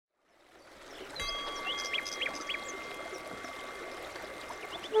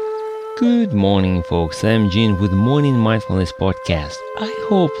Good morning, folks. I'm Gene with Morning Mindfulness Podcast. I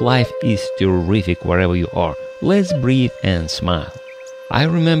hope life is terrific wherever you are. Let's breathe and smile. I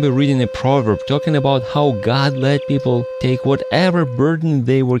remember reading a proverb talking about how God let people take whatever burden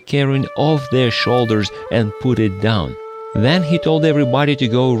they were carrying off their shoulders and put it down. Then he told everybody to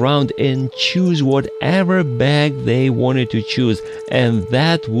go around and choose whatever bag they wanted to choose, and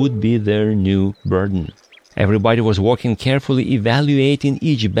that would be their new burden. Everybody was walking carefully, evaluating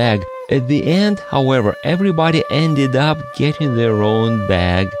each bag. At the end, however, everybody ended up getting their own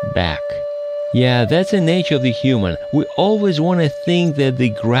bag back. Yeah, that's the nature of the human. We always want to think that the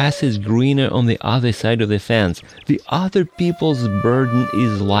grass is greener on the other side of the fence. The other people's burden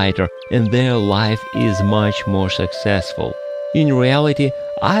is lighter and their life is much more successful. In reality,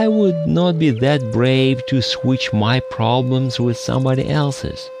 I would not be that brave to switch my problems with somebody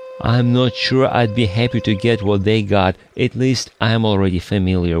else's. I'm not sure I'd be happy to get what they got, at least I'm already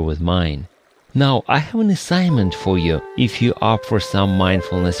familiar with mine. Now, I have an assignment for you, if you opt for some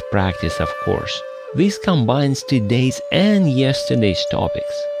mindfulness practice, of course. This combines today's and yesterday's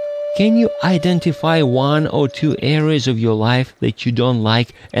topics. Can you identify one or two areas of your life that you don't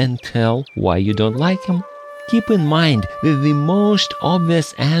like and tell why you don't like them? Keep in mind that the most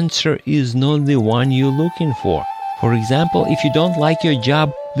obvious answer is not the one you're looking for. For example, if you don't like your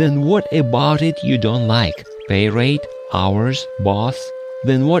job, then what about it you don't like? Pay rate, hours, boss?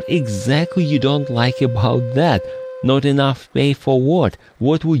 Then what exactly you don't like about that? Not enough pay for what?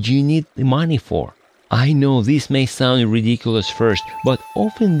 What would you need the money for? I know this may sound ridiculous first, but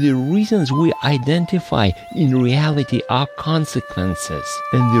often the reasons we identify in reality are consequences,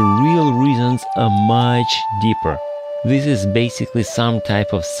 and the real reasons are much deeper. This is basically some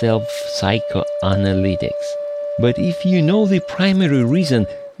type of self-psychoanalytics. But if you know the primary reason,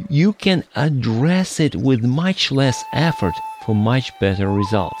 you can address it with much less effort for much better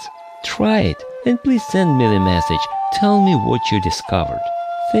results. Try it, and please send me the message. Tell me what you discovered.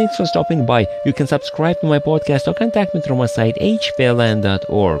 Thanks for stopping by. You can subscribe to my podcast or contact me through my site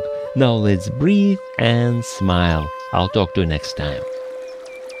hpln.org. Now let's breathe and smile. I'll talk to you next time.